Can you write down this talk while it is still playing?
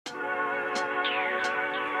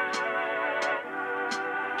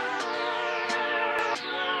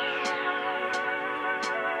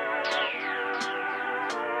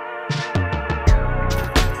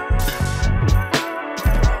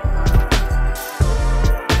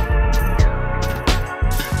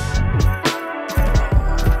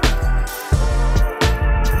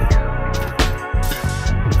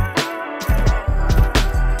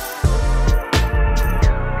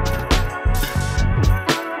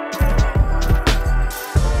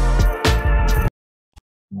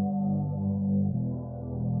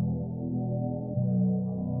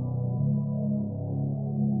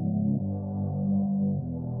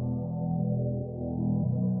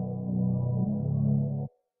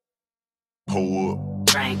Hold up.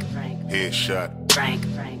 Frank. Headshot. Frank.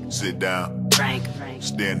 Sit down. Frank.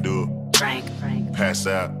 Stand up. Frank. Pass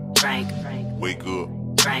out. Frank. Wake up.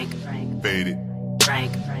 Frank. Fade it.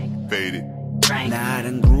 Frank. Fade it. Now I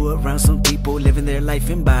done grew around some people living their life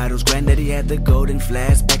in bottles. Granddaddy had the golden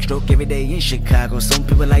flask, backstroke every day in Chicago. Some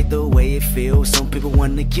people like the way it feels, some people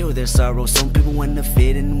wanna kill their sorrow. Some people wanna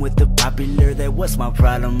fit in with the popular, that was my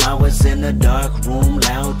problem. I was in a dark room,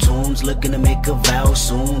 loud tunes, looking to make a vow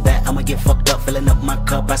soon that I'ma get fucked up, filling up my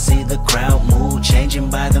cup. I see the crowd mood changing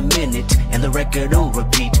by the minute, and the record on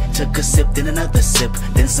repeat. Took a sip, then another sip,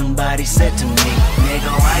 then somebody said to me,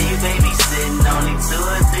 nigga, why you babysitting? Only 2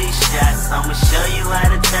 or 3 shots, I'ma show you how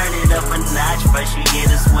to turn it up a notch. First you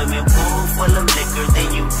get a swimming pool full of liquor,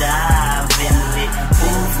 then you dive in it.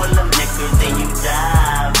 Pool full of liquor, then you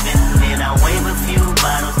dive in it. I wave a few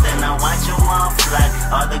bottles, then I watch them all fly.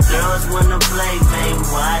 All the girls wanna play, they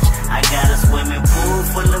watch. I got a swimming pool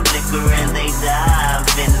full of liquor and they dive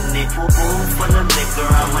in it. Pool full of liquor,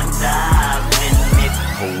 I'ma dive in it.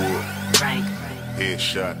 Hold up. Frank.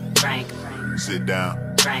 Headshot. Frank. Sit down.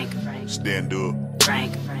 Frank. Stand up.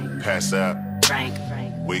 Frank. Pass out. Frank.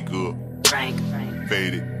 Wake up. Frank.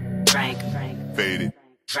 Fade it. Frank. Fade it.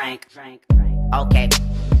 Frank. Okay,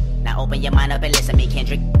 now open your mind up and listen to me,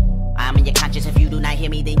 Kendrick. I'm in your conscience. If you do not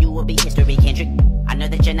hear me, then you will be history, Kendrick. I know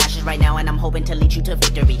that you're nauseous right now, and I'm hoping to lead you to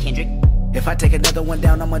victory, Kendrick. If I take another one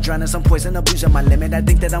down, I'ma drown in some poison, abusing my limit. I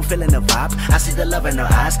think that I'm feeling the vibe. I see the love in her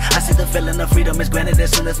eyes. I see the feeling of freedom is granted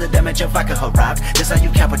as soon as the damage of vodka arrived. This how you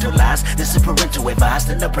capitalize. This is parental advice.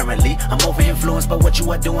 And apparently, I'm over influenced by what you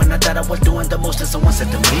are doing. I thought I was doing the most, and someone said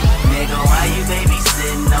to me, nigga, why you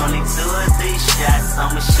babysitting? Only 2 or 3 shots.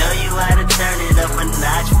 I'ma show you how to turn it up a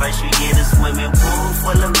notch. First you get a swimming pool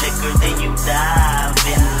full of liquor, then you dive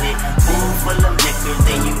in it. Pool full of liquor,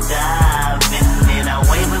 then you dive in it. I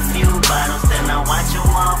wave a few bottles, then I watch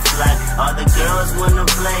them all fly. All the girls wanna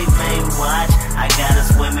play, they watch. I got a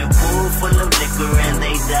swimming pool full of liquor and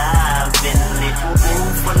they dive in it. Pool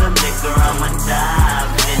full of liquor, I'ma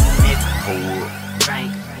dive in it. Hold up.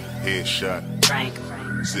 Frank. Headshot. Frank.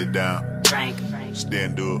 Sit down. Frank.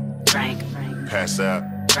 Stand up. Frank. Pass out.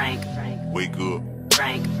 Frank. Wake up.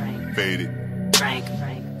 Frank. Fade it. Frank.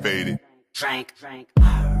 Fade it. Frank.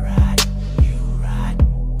 I ride, you ride,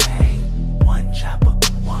 bang. 1 chopper,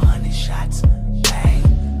 100 shots, bang.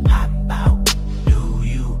 Hop out, do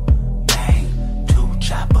you, bang. 2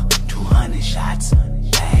 chopper, 200 shots,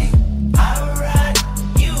 bang. I ride,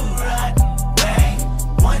 you ride, bang.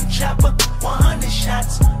 1 chopper, 100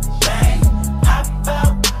 shots, bang. Hop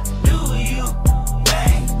out, do you,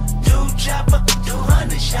 bang. 2 chopper,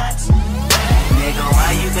 200 shots, bang. Nigga,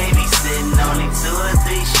 why you babysitting? Only 2 or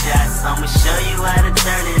 3 shots. I'ma show you how to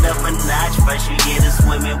turn it up a notch. First you get a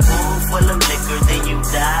swimming pool full of liquor, then you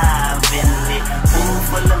dive in it. Pool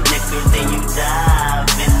full of liquor, then you dive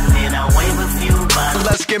in it. I wave a few bottles.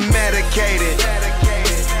 Let's get medicated.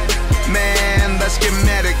 Man, let's get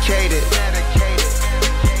medicated.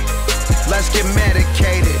 Let's get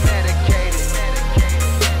medicated.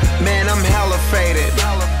 Man, I'm hella faded.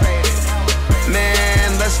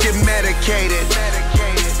 Man, let's get medicated.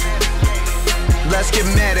 Let's get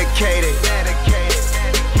medicated.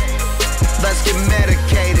 Let's get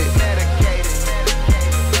medicated.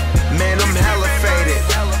 Man, I'm hella faded.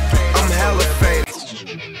 I'm hella faded.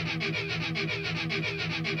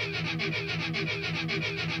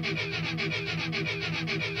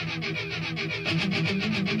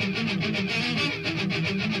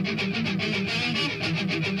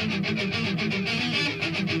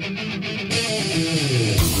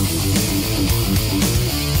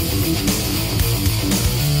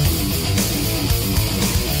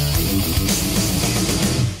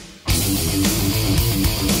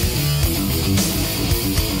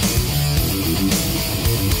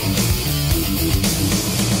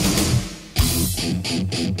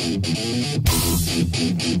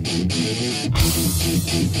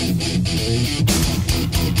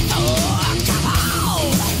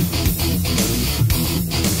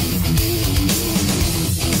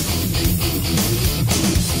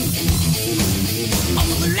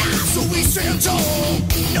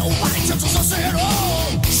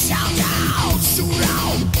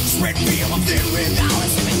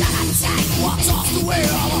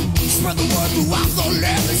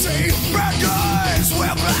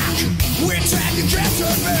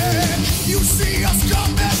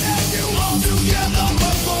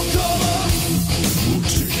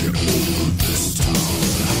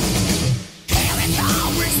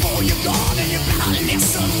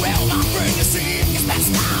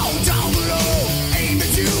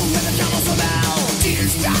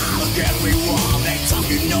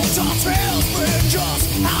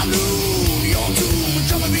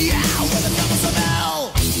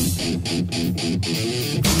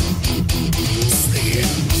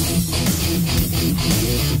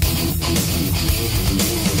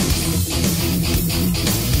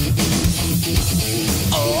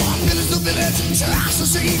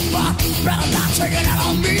 better not take it out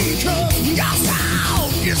on me, cause your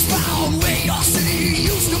sound is found where your city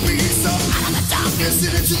used to be. So out of the darkness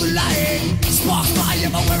and into the light, sparks fly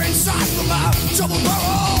everywhere inside from my double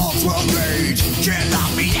barrel 12 gauge. Can't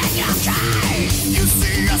lock me in your cage. You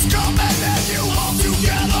see us coming and you all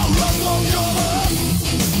together run for cover.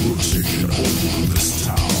 We're taking over this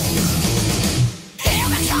town. Here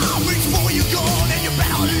we come, reach for your gun and your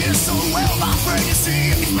battle is so well, my friend. You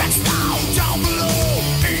see it's best down below.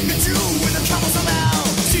 Aim at you when the troubles are out.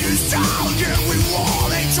 See us down, yeah, we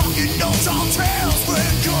wall. Ain't talking no tall tales,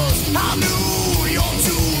 friend, cause I knew you're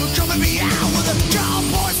two coming me out with the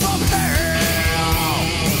cowboys from hell.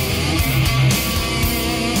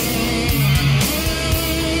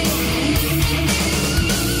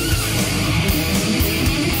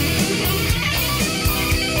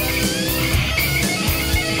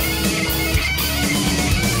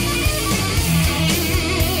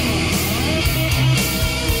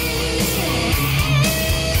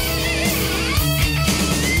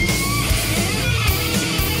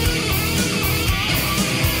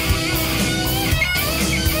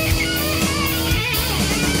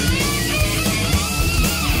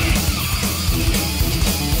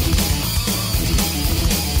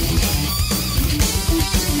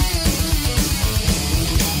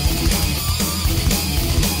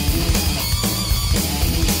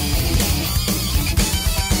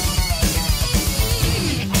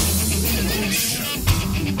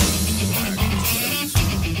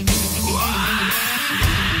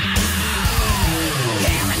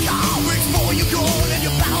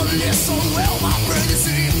 So well,